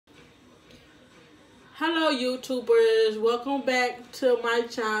Hello YouTubers, welcome back to my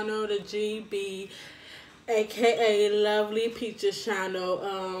channel, the GB, aka Loveil Peaches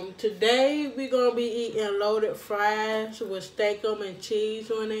channel. Today we're going to be eating loaded fries with steakum and cheese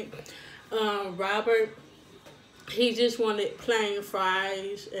on it. Robert, he just wanted plain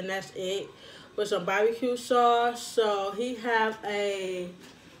fries and that's it, with some barbecue sauce. So he have a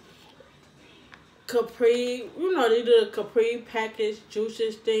Capri, they do a Capri package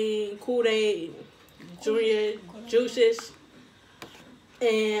juices thing, Kool-Aid Junior juices,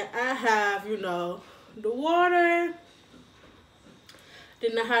 and I have, the water.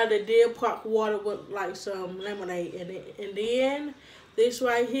 Then I have the Deer Park water with like some lemonade in it. And then this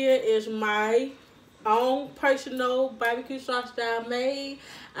right here is my own personal barbecue sauce that I made.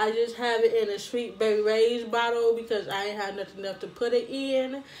 I just have it in a Sweet Baby Ray's bottle because I ain't had nothing else to put it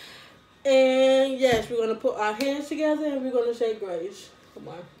in. And yes, we're going to put our hands together and we're going to say grace. Come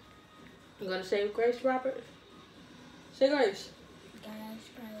on. I'm going to say grace, Robert. Say grace. God's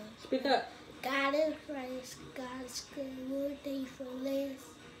grace. Speak up. God is grace. God's good. Lord, thank you for this.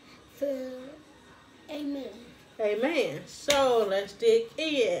 For amen. Amen. So let's dig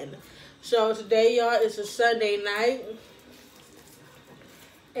in. So today, y'all, it's a Sunday night.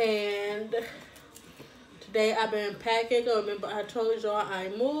 And today I've been packing. Remember, I told y'all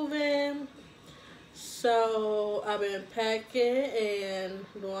I'm moving. So I've been packing and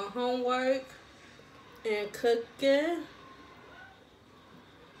doing homework and cooking.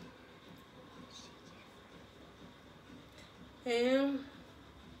 And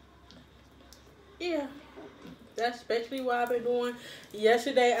yeah, that's basically what I've been doing.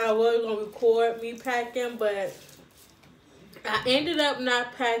 Yesterday I was going to record me packing, but I ended up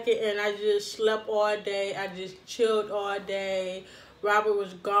not packing and I just slept all day. I just chilled all day. Robert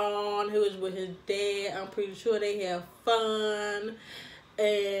was gone. He was with his dad. I'm pretty sure they had fun.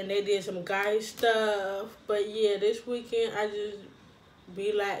 And they did some guy stuff. But yeah, this weekend I just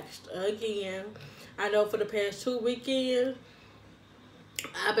relaxed again. I know for the past 2 weekends,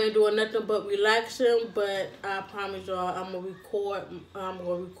 I've been doing nothing but relaxing. But I promise y'all I'm going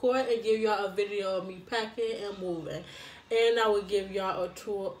to record and give y'all a video of me packing and moving. And I will give y'all a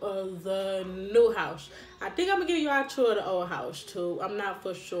tour of the new house. I think I'm going to give y'all a tour of the old house, too. I'm not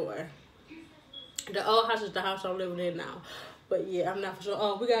for sure. The old house is the house I'm living in now. But, yeah, I'm not for sure.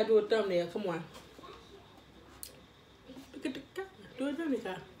 Oh, we got to do a thumbnail. Come on. Look at the guy. Do a thumbnail,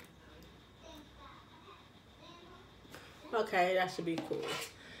 guy. Okay, that should be cool.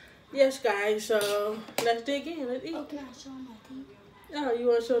 Yes, guys. So, let's dig in. Let's eat. Oh, can I show my teeth? Oh, you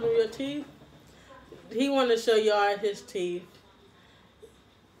want to show them your teeth? He wanted to show y'all his teeth.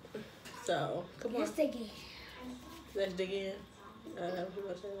 So, come on. Let's dig in. Let's dig in. Let's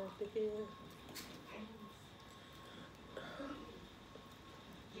dig in.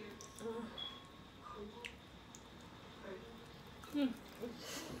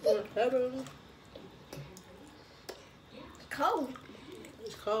 It's cold.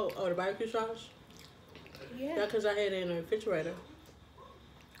 It's cold. Oh, the barbecue sauce? Yeah. Yeah, because I had it in the refrigerator.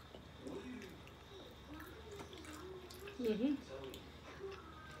 Mm-hmm.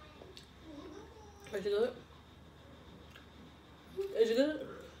 Is it good? Is it good?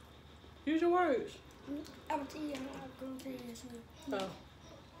 Use your words. I'm telling you, I'm going to tell you this one.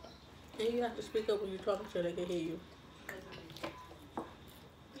 Oh. And you have to speak up when you're talking so they can hear you.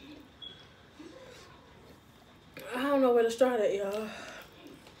 I don't know where to start at, y'all.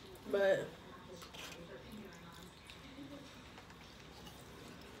 But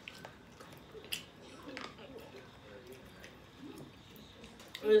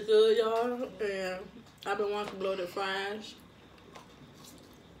it's good, y'all, and I've been wanting some loaded fries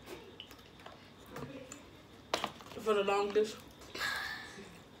for the longest.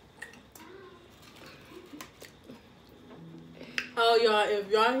 Oh, y'all, if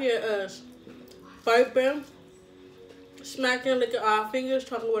y'all hear us burping, smacking, licking our fingers,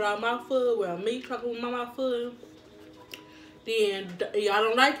 talking with our mouth full, well, me talking with my mouth full, then y'all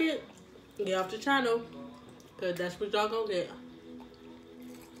don't like it, get off the channel, because that's what y'all gonna get.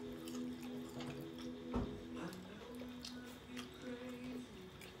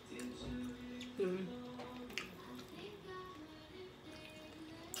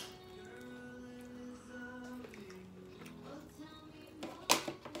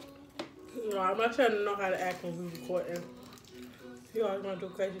 I'm not trying to know how to act when we recording. You always want to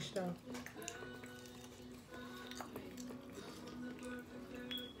do crazy stuff.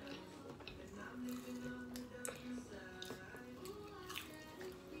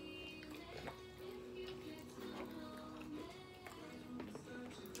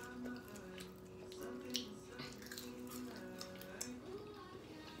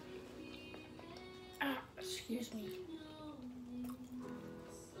 Excuse me.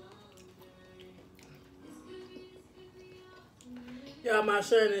 Y'all, my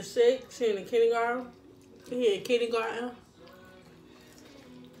son is 6. He in kindergarten. He in kindergarten.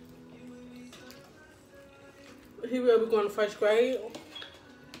 He will be going to first grade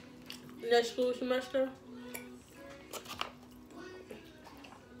next school semester.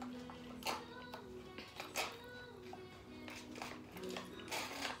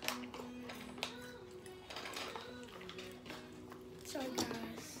 Sorry, guys.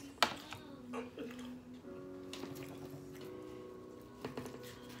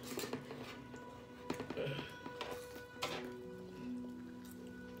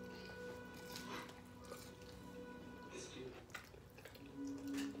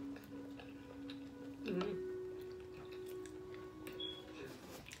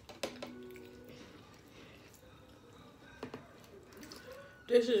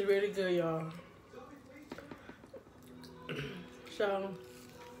 This is really good, y'all.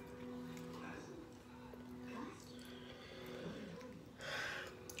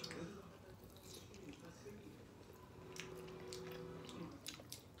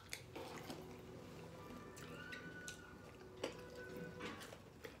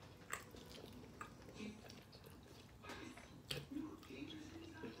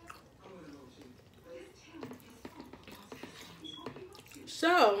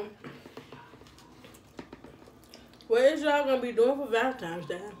 So, what is y'all gonna be doing for Valentine's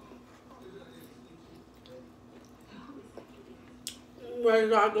Day? What is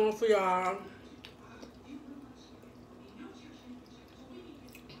y'all doing for y'all?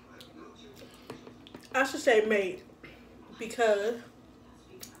 I should say mate, because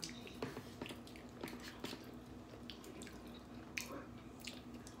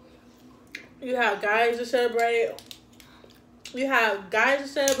you have guys to celebrate. You have guys to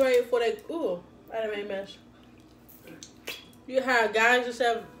celebrate for their, ooh, I done made a mess. You have guys to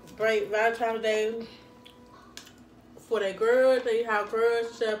celebrate Valentine's Day for their girls, and you have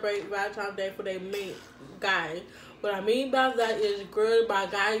girls to celebrate Valentine's Day for their mate guys. What I mean by that is girls buy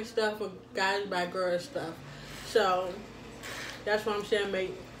guys stuff and guys buy girls stuff. So that's what I'm saying,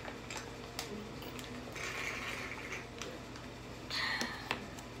 mate.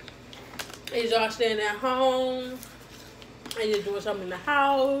 Is y'all staying at home and you're doing something in the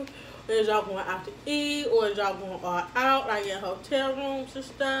house? Or is y'all going out to eat? Or is y'all going all out, like in hotel rooms and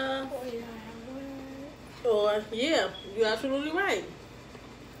stuff? Or, yeah, you're absolutely right.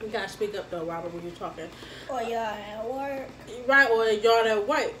 You gotta speak up though, Robert, when you're talking. Or y'all at work. Right, or y'all at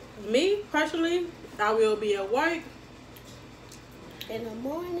work. Me, personally, I will be at work. In the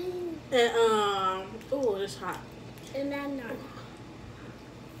morning. And, oh, it's hot. And at night.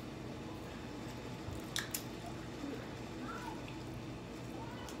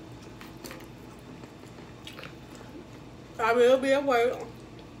 I will be at work.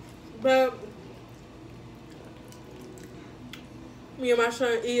 But me and my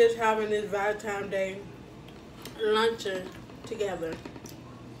son is having this Valentine's Day luncheon together.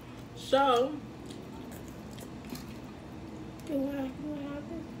 So, You want to have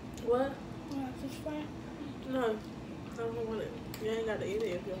it? what? You want this fry? No, I don't want it. You ain't got to eat it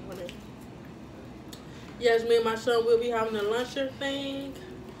if you don't want it. Yes, me and my son will be having a luncheon thing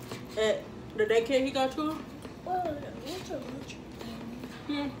at the daycare he go to. Well, what's a lunch?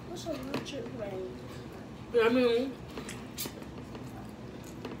 What's a lunch range? I mean,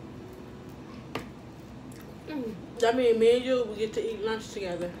 that means me and you, we get to eat lunch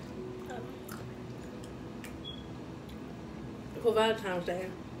together for Valentine's Day.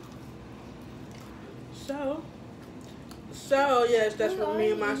 So yes, that's what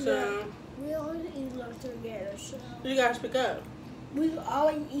me and my son. We always eat lunch together, so. You gotta speak up. We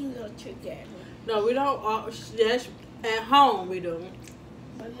always eat lunch together. No, we don't. Yes, at home we do.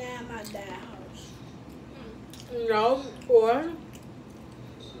 But now at my dad's house. No, or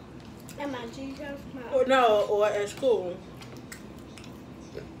At my G's house, or at school.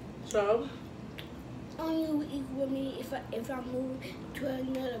 So. Only you eat with me if I move to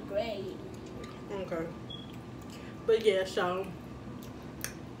another grade. Okay. But yeah, so.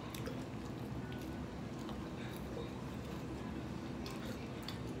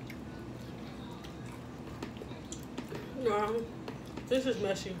 No, this is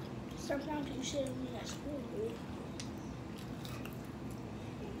messy. Sometimes you sit with me at school.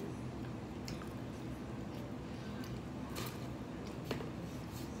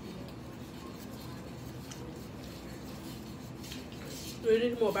 Do you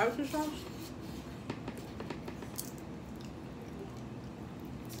need more barbecue sauce?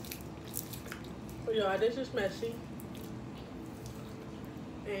 Y'all, this is messy.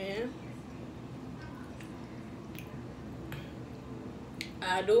 And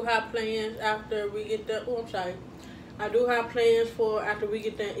I do have plans after we get done. Oh, I'm sorry. I do have plans for after we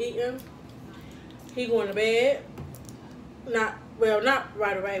get done eating. He going to bed. Not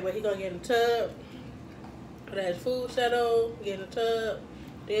right away, but he gonna get in the tub. Let his food settle. Get in the tub.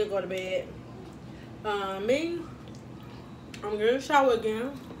 Then go to bed. Me, I'm gonna shower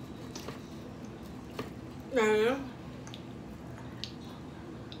again. Now,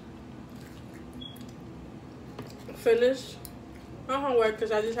 finish my homework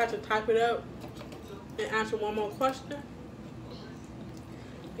because I just have to type it up and answer one more question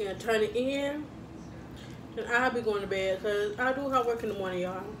and turn it in. And I'll be going to bed because I do have work in the morning,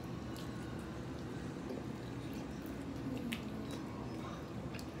 y'all.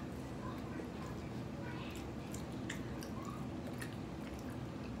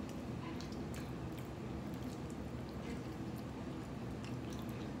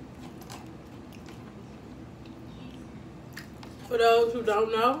 For those who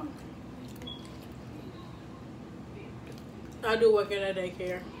don't know, I do work at a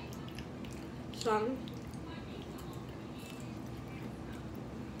daycare. So,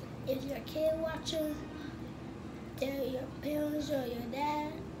 if your kid watching, tell your parents or your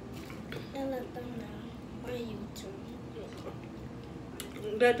dad and let them know on YouTube.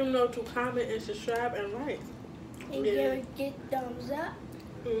 Let them know to comment and subscribe and like. And get thumbs up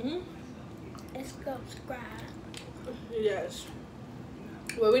and subscribe. Yes.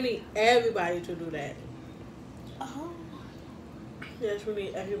 Well, we need everybody to do that. Yes, we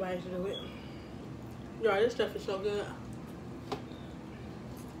need everybody to do it. Y'all, this stuff is so good.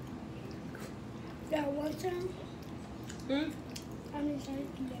 Y'all want some? Hmm? I mean, sorry,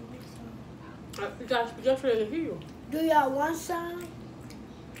 do y'all want some? You guys just ready to hear you. Do y'all want some?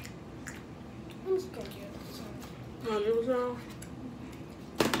 I'm just gonna get some. You want to give us some?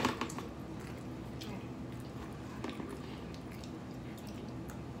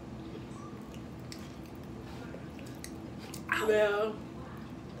 Well,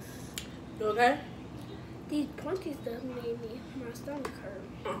 you okay? These punches just made my stomach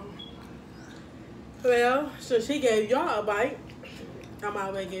hurt. Well, since he gave y'all a bite, I'm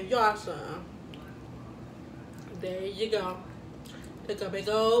already give y'all some. There you go. Take a big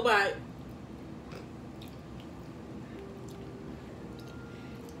old bite.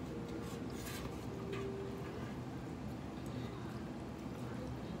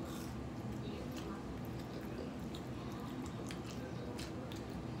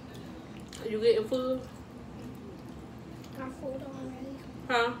 You getting food? I'm full already.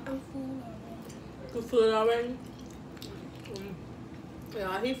 Huh? I'm full already. You full already?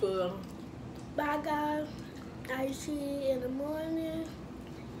 Yeah, he full. Bye, guys. I see you in the morning.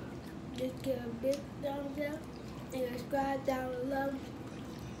 Just give a big thumbs up and subscribe down below.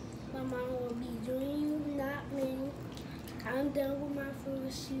 My mom will be doing you, not me. I'm done with my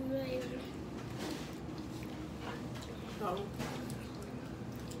food. See you later. Oh.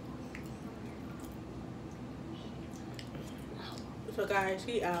 So guys,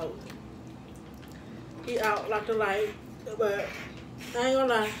 he out. He out like the light, but I ain't gonna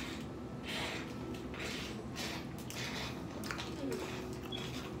lie.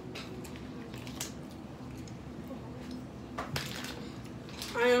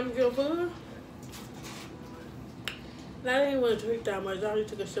 I am good food. I didn't even want to drink that much. I already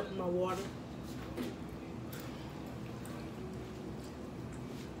took a sip of my water.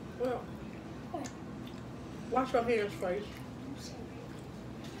 Well, wash your hands first.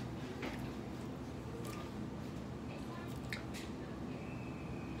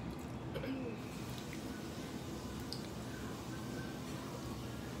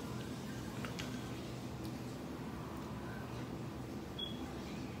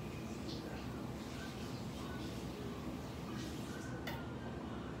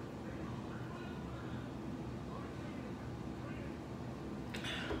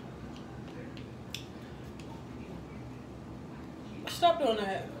 Stop doing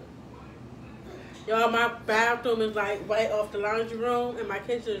that. Y'all, my bathroom is like right off the laundry room and my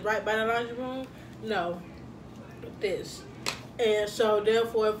kitchen is right by the laundry room. No. This. And so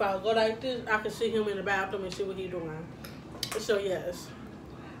therefore if I go like this, I can see him in the bathroom and see what he's doing. So yes.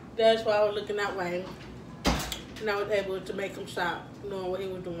 That's why I was looking that way. And I was able to make him stop knowing what he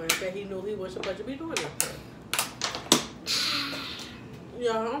was doing. But he knew he wasn't supposed to be doing it.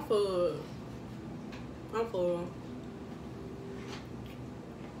 Y'all, I'm full. I'm full.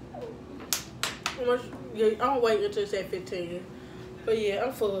 Yeah, I'm waiting until it's at 15. But yeah,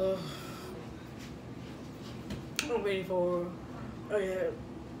 I'm full. I'm ready for. Oh yeah.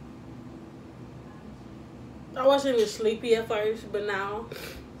 I wasn't even sleepy at first, but now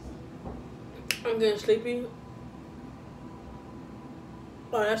I'm getting sleepy.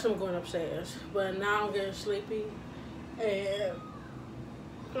 Oh, that's I'm going upstairs. But now I'm getting sleepy. And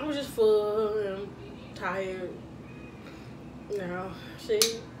I'm just full and tired. Now, see,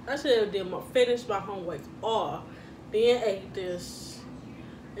 I should have finished my homework off. Then ate this.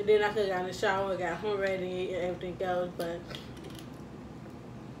 And then I could have got in the shower, got home ready and everything else. But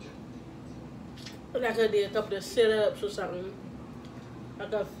I could have did a couple of sit-ups or something.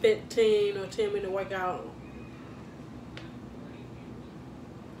 Like a 15 or 10-minute workout.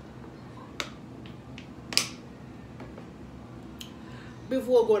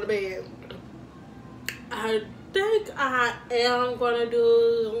 Before going to bed. I think I am gonna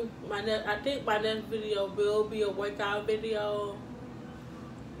do my next. I think my next video will be a workout video.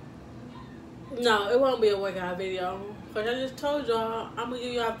 No, it won't be a workout video because I just told y'all I'm gonna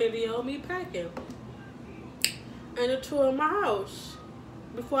give y'all a video of me packing and a tour of my house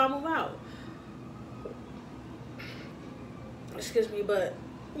before I move out. Excuse me, but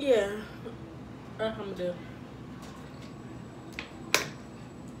yeah, that's what I'm gonna do.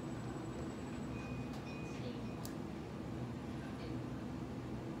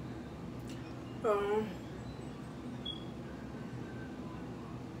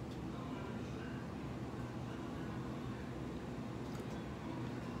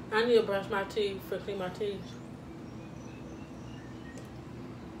 I need to brush my teeth for clean my teeth.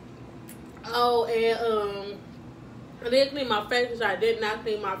 Oh, and I did clean my face. I did not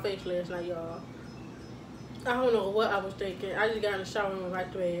clean my face last night, y'all. I don't know what I was thinking. I just got in the shower and went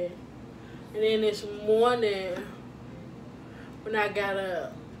right to bed. And then this morning, when I got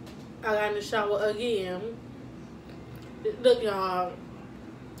up, I got in the shower again. Look, y'all.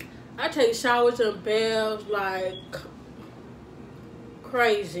 I take showers and baths like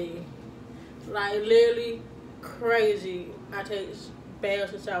crazy. Like literally crazy. I take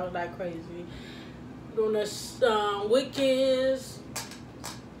baths and showers like crazy. On the weekends,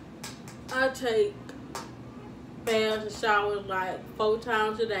 I take baths and showers like 4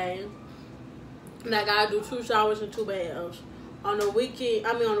 times a day. Like I do 2 showers and 2 baths. On the weekend,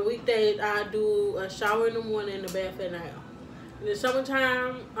 on the weekdays, I do a shower in the morning and a bath at night. In the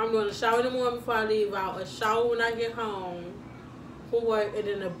summertime, I'm doing a shower in the morning before I leave out, a shower when I get home from work, and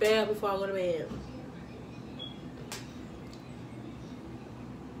then a bath before I go to bed.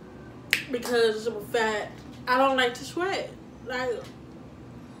 Because of the fact, I don't like to sweat. Like,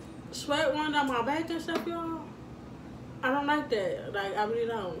 sweat running down my back and stuff, y'all. I don't like that. Like, I really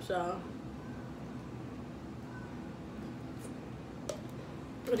don't, so.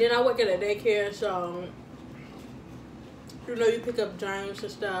 Then I work at a daycare, so you know you pick up germs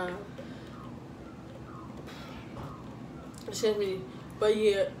and stuff. Excuse me, but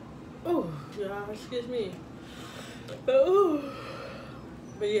yeah, oh yeah, excuse me, but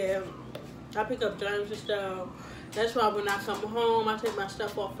yeah, I pick up germs and stuff. That's why when I come home, I take my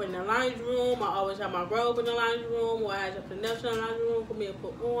stuff off in the laundry room. I always have my robe in the laundry room, or I have something else in the laundry room for me to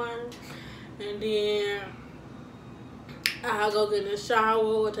put on, and then I'll go get in the shower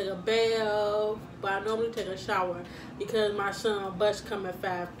or take a bath, but I normally take a shower because my son's bus come at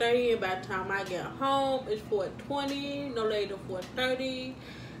 5:30, and by the time I get home, it's 4:20, no later than 4:30,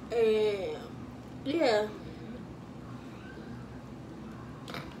 and yeah.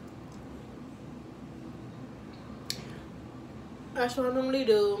 That's what I normally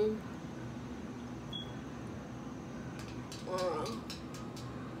do.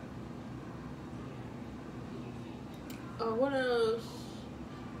 What else?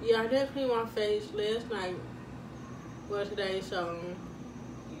 Yeah, I did clean my face last night. Well, today, so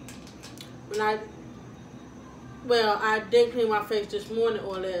I did clean my face this morning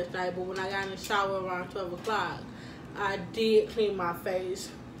or last night, but when I got in the shower around 12 o'clock, I did clean my face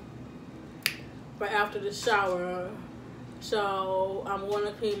right after the shower. So I'm going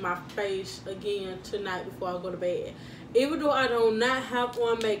to clean my face again tonight before I go to bed. Even though I do not have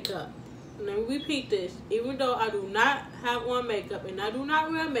on makeup. Let me repeat this. Even though I do not have on makeup and I do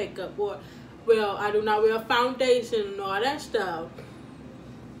not wear makeup, or, well, I do not wear foundation and all that stuff,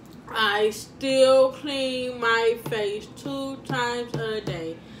 I still clean my face 2 times a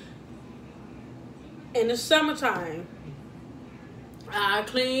day. In the summertime, I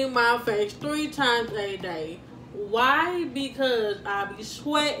clean my face 3 times a day. Why? Because I be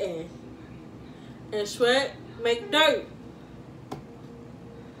sweating. And sweat make dirt.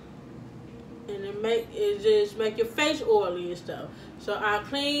 And it just make your face oily and stuff. So I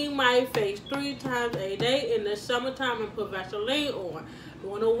clean my face 3 times a day. In the summertime and put Vaseline on.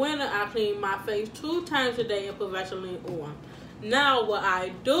 During the winter, I clean my face 2 times a day and put Vaseline on. Now, what I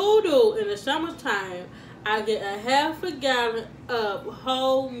do in the summertime, I get a half a gallon of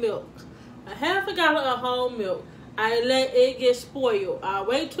whole milk. A half a gallon of whole milk. I let it get spoiled. I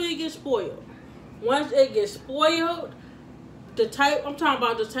wait till it gets spoiled. Once it gets spoiled, I'm talking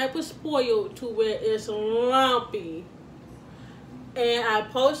about the type of spoiled to where it's lumpy. And I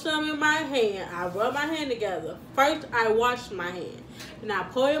pour some in my hand. I rub my hand together. First, I wash my hand. And I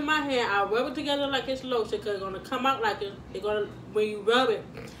pour it in my hand. I rub it together like it's lotion because it's going to come out like it's going to, when you rub it,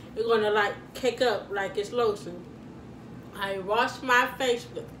 it's going to like kick up like it's lotion. I wash my face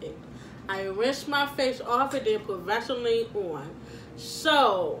with it. I rinse my face off and then put Vaseline on.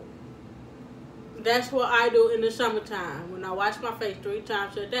 So, that's what I do in the summertime. When I wash my face 3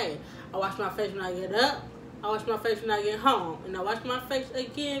 times a day. I wash my face when I get up. I wash my face when I get home. And I wash my face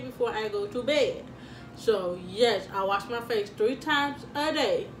again before I go to bed. So, yes, I wash my face 3 times a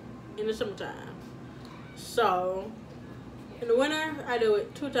day in the summertime. So, in the winter, I do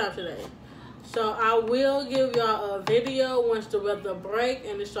it 2 times a day. So, I will give y'all a video once the weather break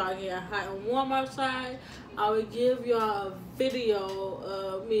and it start getting hot and warm outside. I will give y'all a video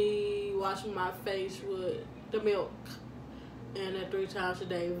of me washing my face with the milk and a 3 times a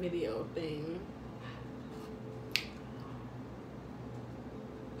day video thing.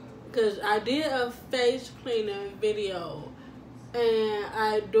 Because I did a face cleaning video. And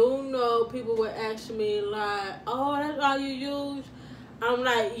I do know people would ask me like, oh, that's all you use? I'm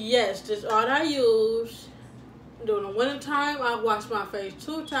like, yes, that's all I use. During the winter time, I wash my face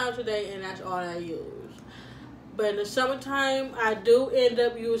 2 times a day and that's all I use. But in the summertime, I do end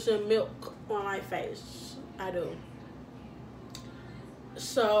up using milk on my face. I do.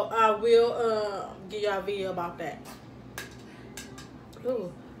 So I will give y'all a video about that.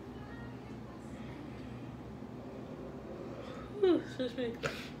 Ooh. Excuse me.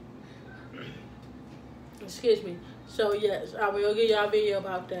 Excuse me. So yes, I will give y'all a video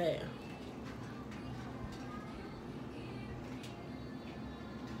about that.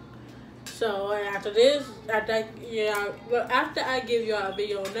 So after this, after I give y'all a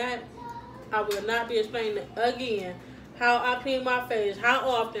video on that, I will not be explaining again how I clean my face, how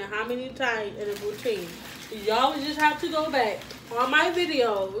often, how many times in a routine. Y'all just have to go back on my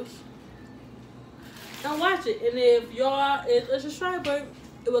videos and watch it. And if y'all is a subscriber,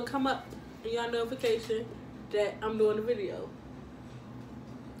 it will come up in y'all notification that I'm doing the video.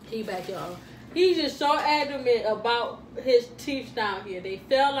 He back, y'all. He's just so adamant about his teeth down here. They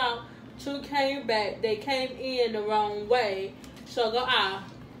fell out. 2 came back. They came in the wrong way. So go out.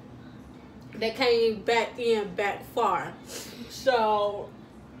 They came back in back far. So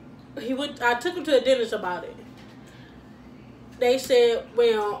I took him to the dentist about it. They said,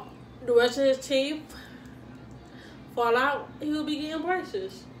 well, the rest of his teeth fall out, he'll be getting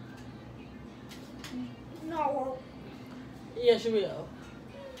braces. No. Yes, you will.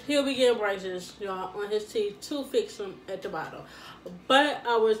 He'll be getting braces, y'all, on his teeth to fix them at the bottom. But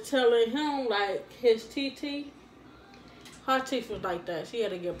I was telling him, like, his TT, her teeth was like that. She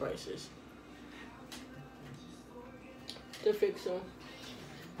had to get braces to fix them.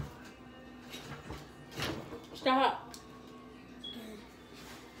 Stop.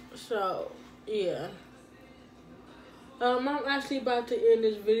 So, yeah. I'm actually about to end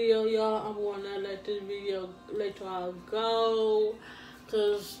this video, y'all. I'm gonna let y'all go.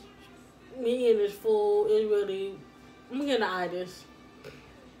 Cause me eating this food is really, I'm getting the itis.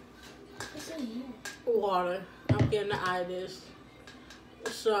 Water. I'm getting the itis.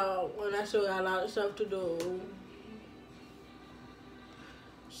 So, and I still got a lot of stuff to do.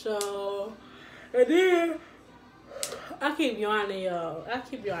 So, and then, I keep yawning, y'all. I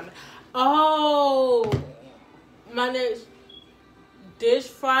keep yawning. Oh, this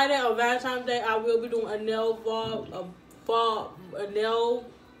Friday or Valentine's Day, I will be doing a nail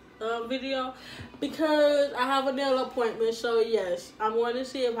video because I have a nail appointment. So yes, I'm going to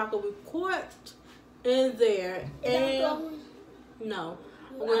see if I can record in there. And no,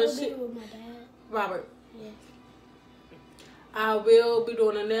 I'm going to see with my dad. Robert. Yes. I will be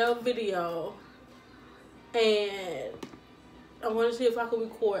doing a nail video, and I'm going to see if I can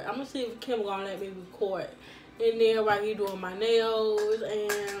record. I'm going to see if Kim going to let me record in there while he doing my nails,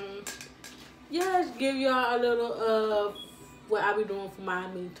 and just give y'all a little of what I be doing for my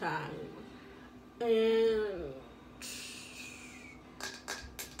me time. And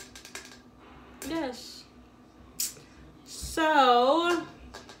yes. So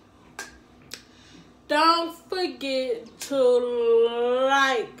don't forget to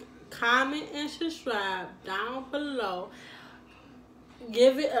like, comment, and subscribe down below.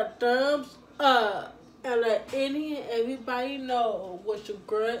 Give it a thumbs up. And let any and everybody know what your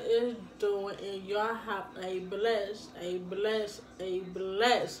girl is doing. And y'all have a blessed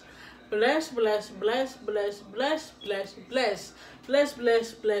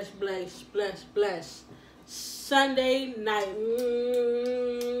Sunday night.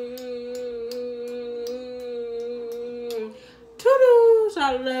 Toodles.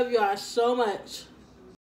 I love y'all so much.